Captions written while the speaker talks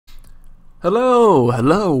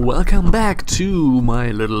Hello, welcome back to my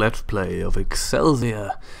little let's play of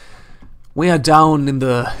Excelsior. We are down in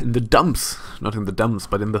the dumps, not in the dumps,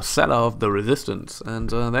 but in the cellar of the resistance, and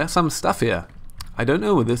there's some stuff here. I don't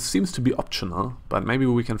know, this seems to be optional, but maybe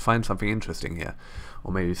we can find something interesting here,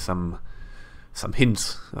 or maybe some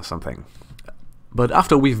hints or something. But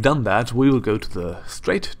after we've done that, we will go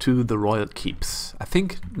straight to the royal keeps. I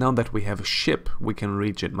think now that we have a ship, we can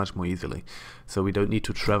reach it much more easily, so we don't need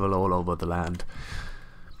to travel all over the land.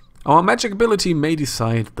 Our magic ability may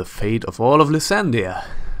decide the fate of all of Lysandia.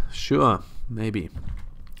 Sure, maybe.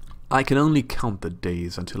 I can only count the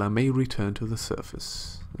days until I may return to the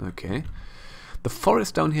surface. Okay. The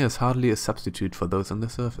forest down here is hardly a substitute for those on the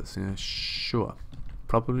surface. Yeah, sure.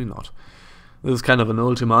 Probably not. This is kind of an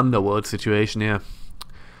Ultima underworld situation here.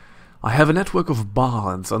 I have a network of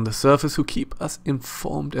bards on the surface who keep us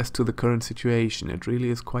informed as to the current situation. It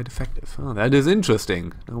really is quite effective. Oh, that is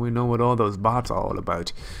interesting. Now we know what all those bards are all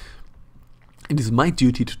about. It is my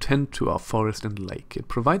duty to tend to our forest and lake. It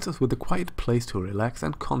provides us with a quiet place to relax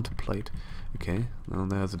and contemplate. Okay, now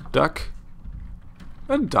there's a duck.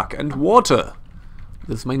 A duck and water.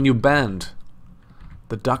 This is my new band.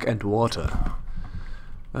 The Duck and Water.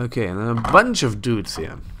 Okay, and then a bunch of dudes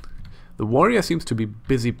here. The warrior seems to be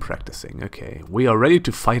busy practicing. Okay, we are ready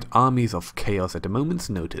to fight armies of chaos at a moment's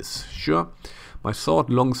notice. Sure, my sword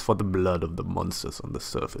longs for the blood of the monsters on the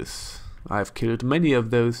surface. I have killed many of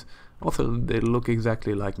those. Also, they look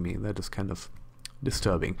exactly like me. That is kind of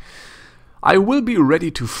disturbing. I will be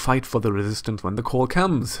ready to fight for the resistance when the call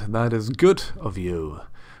comes. That is good of you.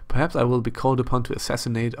 Perhaps I will be called upon to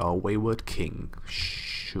assassinate our wayward king.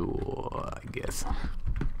 Sure, I guess.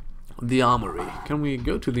 The armory. Can we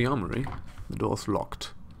go to the armory? The door's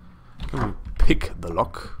locked. Can we pick the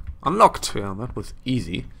lock? Unlocked! Yeah, that was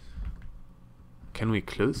easy. Can we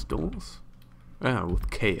close doors? Yeah, with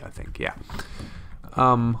K, I think, yeah.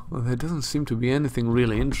 Well, there doesn't seem to be anything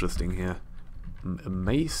really interesting here. A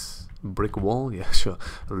mace? Brick wall? Yeah, sure.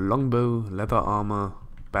 A longbow, leather armor,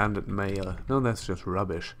 bandit mail. No, that's just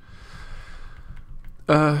rubbish.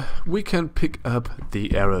 We can pick up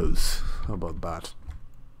the arrows. How about that?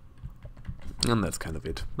 And that's kind of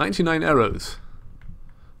it. 99 arrows.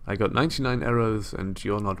 I got 99 arrows and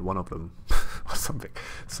you're not one of them. Or something.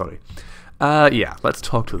 Sorry. Yeah, let's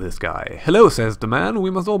talk to this guy. Hello, says the man.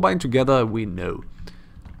 We must all bind together. We know.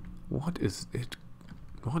 What is it?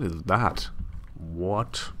 What is that?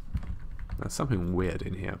 What? There's something weird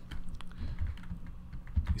in here.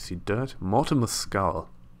 You see dirt? Mortimer's skull.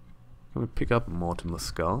 Can we pick up Mortimer's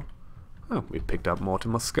skull? Oh, we picked up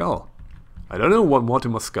Mortimer's skull. I don't know what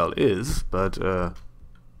Mortimer's skull is, but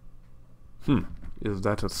is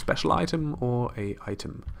that a special item or a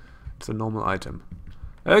item? It's a normal item.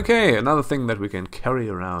 Okay, another thing that we can carry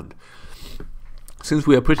around. Since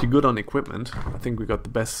we are pretty good on equipment, I think we got the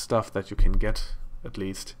best stuff that you can get, at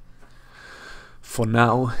least for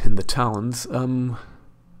now, in the towns.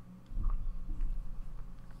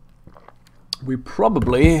 We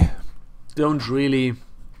probably don't really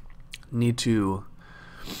need to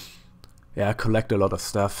collect a lot of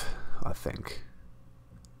stuff, I think.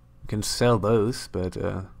 You can sell those, but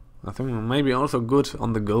I think maybe also good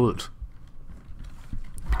on the gold.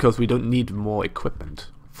 Because we don't need more equipment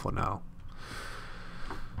for now.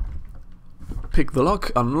 Pick the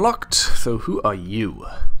lock, unlocked. So who are you?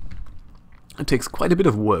 It takes quite a bit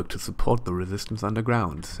of work to support the resistance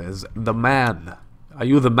underground, says the man. Are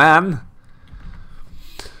you the man?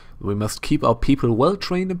 We must keep our people well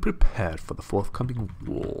trained and prepared for the forthcoming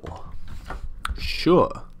war.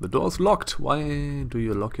 Sure, the door's locked. Why do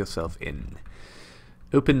you lock yourself in?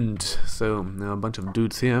 Opened. So, now a bunch of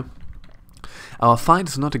dudes here. Our fight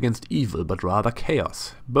is not against evil, but rather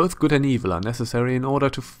chaos. Both good and evil are necessary in order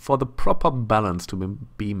for the proper balance to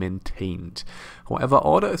be maintained. However,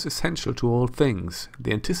 order is essential to all things.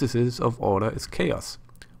 The antithesis of order is chaos,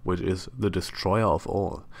 which is the destroyer of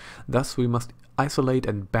all. Thus, we must isolate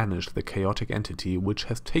and banish the chaotic entity which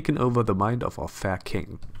has taken over the mind of our fair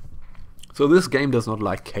king. So this game does not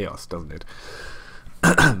like chaos, doesn't it?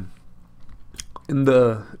 in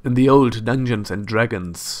the old Dungeons and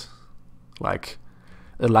Dragons, like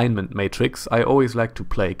alignment matrix, I always like to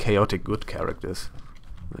play chaotic good characters,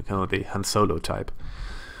 like kind of the Han Solo type.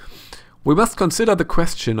 We must consider the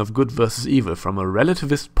question of good versus evil from a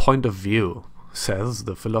relativist point of view, says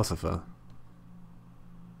the philosopher.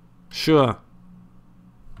 Sure.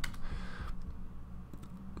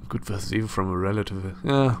 Good versus evil from a relative...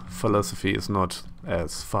 Yeah, philosophy is not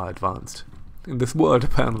as far advanced in this world,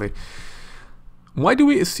 apparently. Why do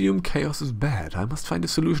we assume chaos is bad? I must find a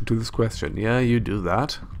solution to this question. Yeah, you do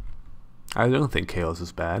that. I don't think chaos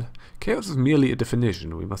is bad. Chaos is merely a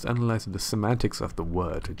definition. We must analyze the semantics of the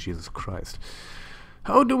word. Jesus Christ.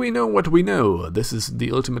 How do we know what we know? This is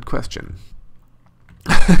the ultimate question.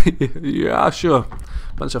 Yeah, sure.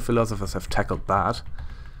 A bunch of philosophers have tackled that.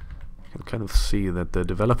 You can kind of see that the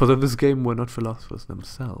developers of this game were not philosophers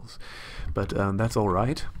themselves. But that's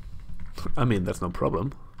alright. I mean, that's no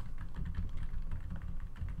problem.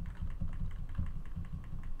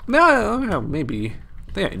 No, maybe.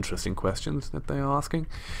 They are interesting questions that they are asking.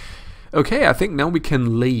 Okay, I think now we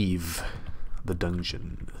can leave the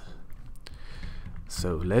dungeon.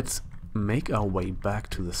 So let's make our way back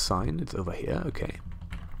to the sign. It's over here, okay.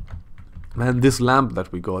 And this lamp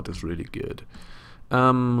that we got is really good.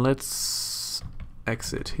 Let's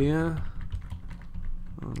exit here.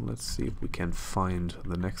 Let's see if we can find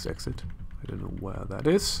the next exit. I don't know where that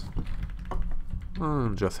is. I'll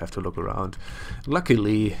just have to look around.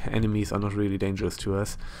 Luckily, enemies are not really dangerous to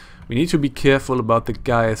us. We need to be careful about the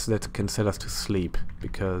guys that can set us to sleep,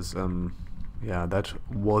 because, yeah, that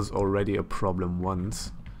was already a problem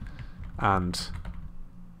once, and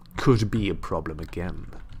could be a problem again.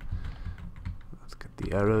 Let's get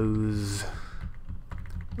the arrows.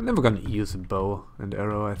 We're never gonna use a bow and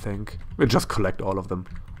arrow, I think. We'll just collect all of them.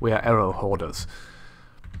 We are arrow hoarders.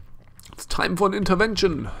 It's time for an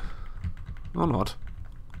intervention! Or not.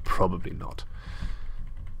 Probably not.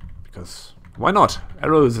 Because, why not?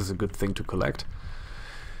 Arrows is a good thing to collect.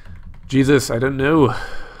 Jesus, I don't know.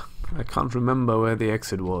 I can't remember where the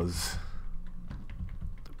exit was.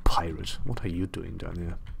 The pirate, what are you doing down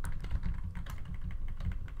here?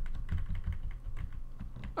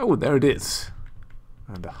 Oh, there it is.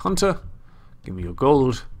 And a hunter. Give me your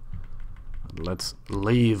gold. And let's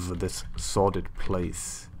leave this sordid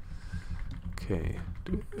place. Okay.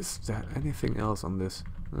 Is there anything else on this?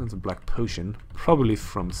 There's a black potion, probably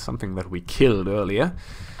from something that we killed earlier.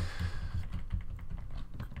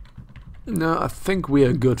 No, I think we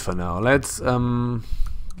are good for now. Let's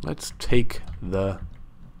take the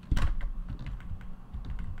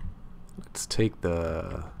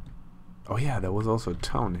oh yeah, there was also a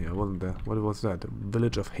town here, wasn't there? What was that? The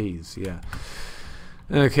village of Haze, yeah.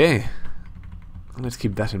 Okay. Let's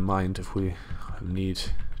keep that in mind if we need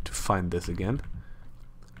to find this again.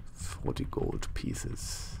 40 gold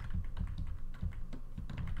pieces.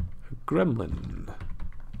 A gremlin.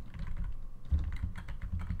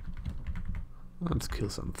 Let's kill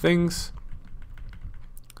some things.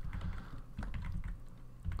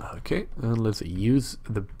 Okay, and let's use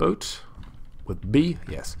the boat with B,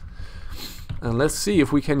 yes. And let's see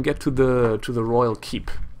if we can get to the royal keep.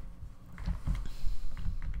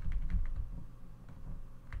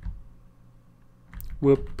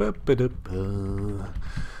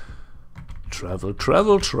 Travel,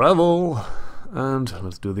 travel, travel. And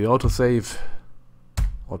let's do the autosave.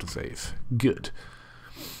 Autosave. Good.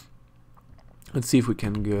 Let's see if we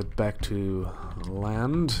can get back to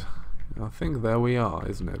land. I think there we are,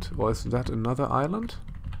 isn't it? Or is that another island?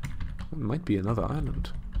 It might be another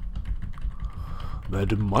island.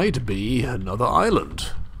 That might be another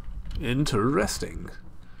island. Interesting.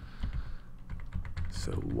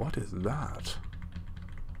 So what is that?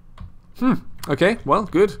 Okay, well,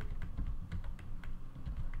 good.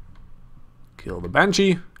 Kill the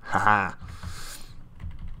banshee. Haha.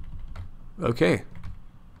 Okay.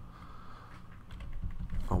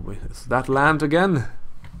 Oh, wait, is that land again?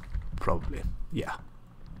 Probably. Yeah.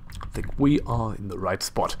 I think we are in the right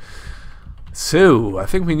spot. So, I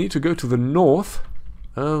think we need to go to the north.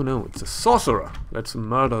 Oh no, it's a sorcerer. Let's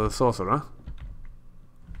murder the sorcerer.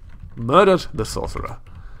 Murdered the sorcerer.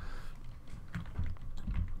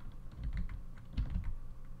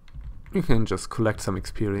 We can just collect some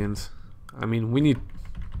experience. I mean, we need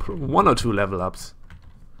 1 or 2 level ups.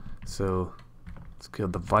 So, let's kill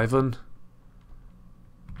the wyvern.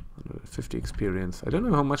 150 experience. I don't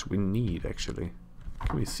know how much we need, actually.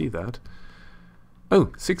 Can we see that?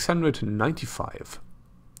 Oh, 695.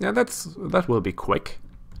 Yeah, that will be quick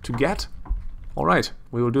to get. Alright,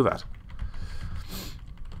 we will do that.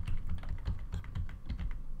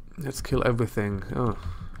 Let's kill everything. Oh,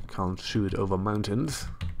 can't shoot over mountains.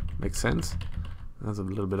 Makes sense. That's a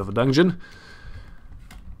little bit of a dungeon.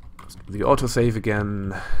 Let's do the autosave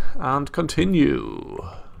again. And continue.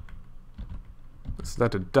 Is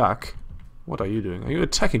that a duck? What are you doing? Are you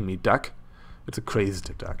attacking me, duck? It's a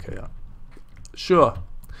crazed duck, yeah. Sure.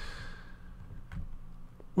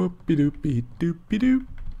 Whoopie doopie doopie doo.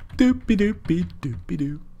 Doopie doopie doopie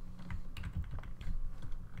doo.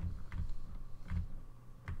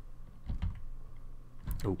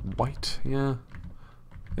 Oh, white, yeah.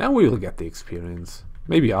 Yeah, we will get the experience.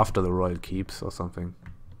 Maybe after the royal keeps or something.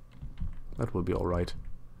 That will be alright.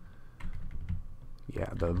 Yeah,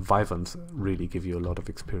 the Wyverns really give you a lot of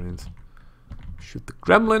experience. Shoot the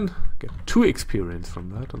Gremlin, get 2 experience from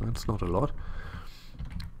that, and that's not a lot.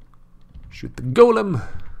 Shoot the Golem.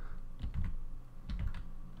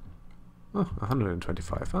 Oh,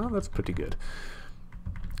 125. Ah, that's pretty good.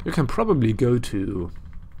 You can probably go to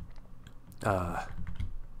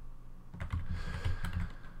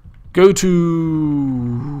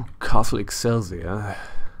Castle Excelsior.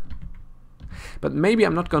 But maybe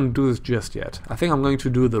I'm not going to do this just yet. I think I'm going to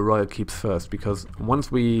do the Royal Keeps first, because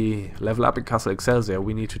once we level up in Castle Excelsior,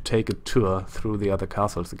 we need to take a tour through the other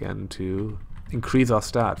castles again to increase our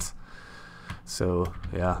stats. So,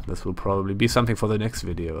 yeah, this will probably be something for the next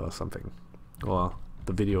video or something. Or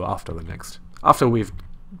the video after the next. After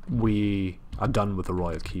we are done with the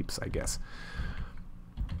Royal Keeps, I guess.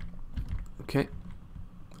 Okay.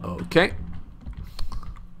 Okay.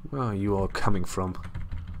 Where are you all coming from?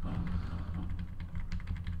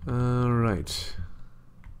 Right.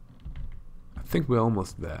 I think we're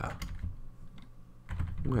almost there.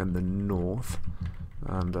 We're in the north.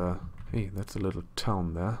 And, hey, that's a little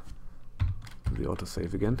town there. The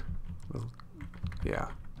autosave again. Well, yeah.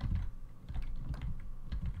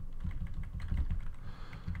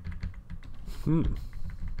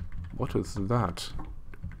 What is that?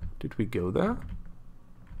 Did we go there?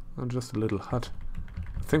 Or just a little hut?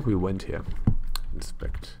 I think we went here.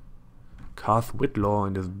 Inspect. Carth Whitlaw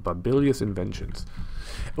and his Babilious inventions.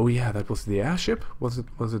 Oh yeah, that was the airship? Was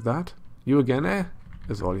it that? You again, eh?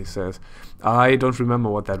 Is all he says. I don't remember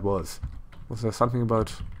what that was. Was there something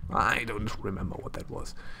about... I don't remember what that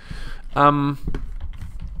was.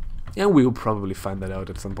 Yeah, we'll probably find that out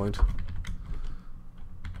at some point.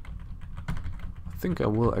 I think I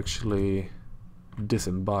will actually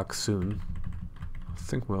disembark soon. I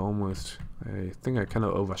think we're almost... I think I kind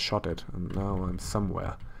of overshot it, and now I'm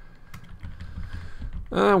somewhere.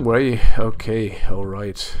 Way. Okay,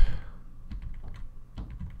 alright.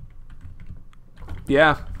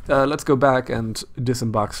 Yeah, let's go back and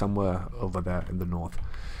disembark somewhere over there in the north.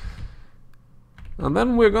 And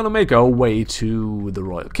then we're gonna make our way to the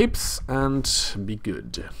Royal Keeps and be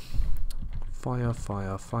good. Fire,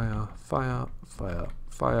 fire, fire, fire, fire,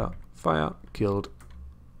 fire, fire, killed.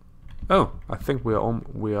 Oh, I think we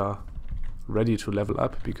are ready to level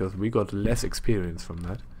up because we got less experience from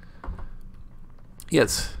that.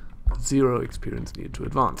 Yes, 0 experience needed to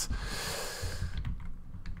advance.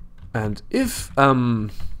 And if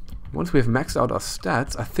once we've maxed out our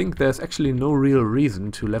stats, I think there's actually no real reason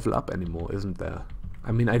to level up anymore, isn't there?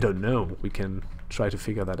 I mean, I don't know. We can try to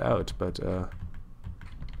figure that out, but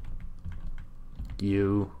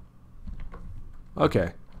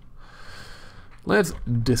okay. Let's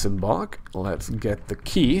disembark. Let's get the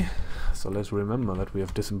key. So let's remember that we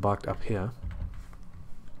have disembarked up here.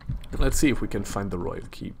 Let's see if we can find the Royal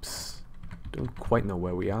Keeps. Don't quite know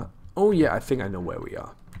where we are. Oh yeah, I think I know where we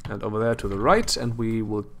are. And over there to the right, and we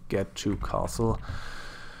will get to Castle...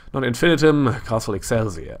 not Infinitum, Castle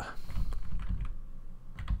Excelsior.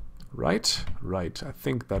 Right? Right, I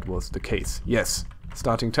think that was the case. Yes.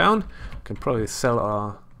 Starting town. Can probably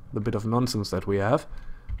sell the bit of nonsense that we have.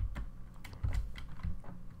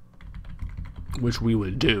 Which we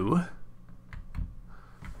will do.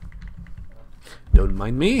 Don't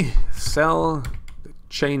mind me. Sell the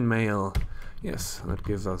chainmail. Yes, that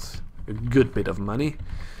gives us a good bit of money.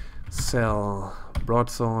 Sell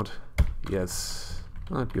broadsword. Yes,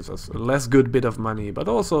 that gives us a less good bit of money, but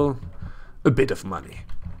also a bit of money.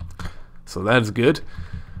 So that's good.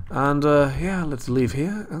 And yeah, let's leave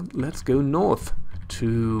here and let's go north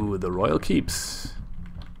to the Royal Keeps.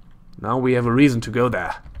 Now we have a reason to go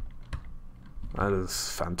there. That is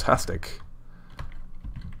fantastic.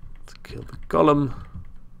 Let's kill the golem.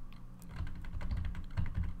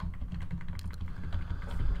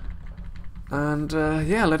 And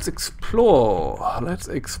yeah, let's explore. Let's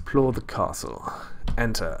explore the castle.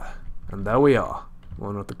 Enter. And there we are.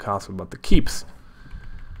 Well, not the castle, but the keeps.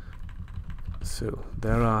 So,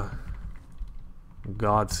 there are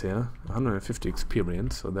guards here. 150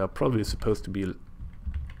 experience, so they're probably supposed to be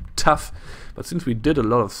tough. But since we did a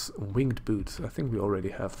lot of winged boots, I think we already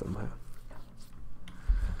have them here.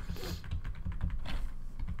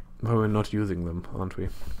 But we're not using them, aren't we?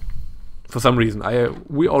 For some reason,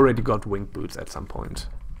 we already got winged boots at some point.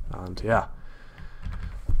 And yeah.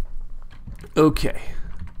 Okay.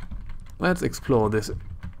 Let's explore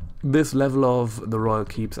this level of the Royal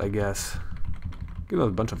Keeps, I guess. Give us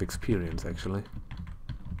a bunch of experience, actually.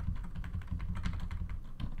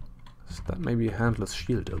 So that may be a handless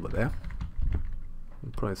shield over there.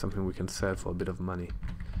 Probably something we can sell for a bit of money.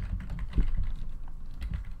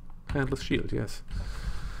 Handless shield, yes.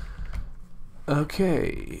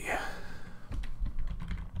 Okay.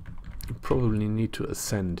 probably need to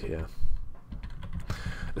ascend here.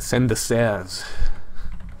 Ascend the stairs.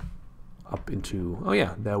 Up into... Oh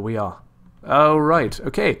yeah, there we are. Alright,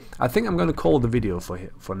 okay. I think I'm gonna call the video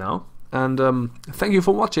for now. And thank you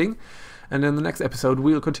for watching. And in the next episode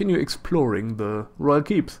we'll continue exploring the royal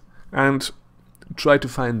keeps. And try to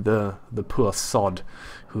find the poor sod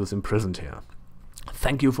who's imprisoned here.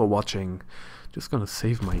 Thank you for watching. Just gonna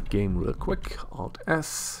save my game real quick. Alt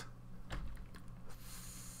S.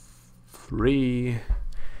 3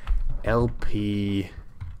 LP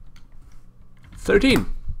 13.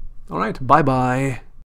 Alright, bye bye.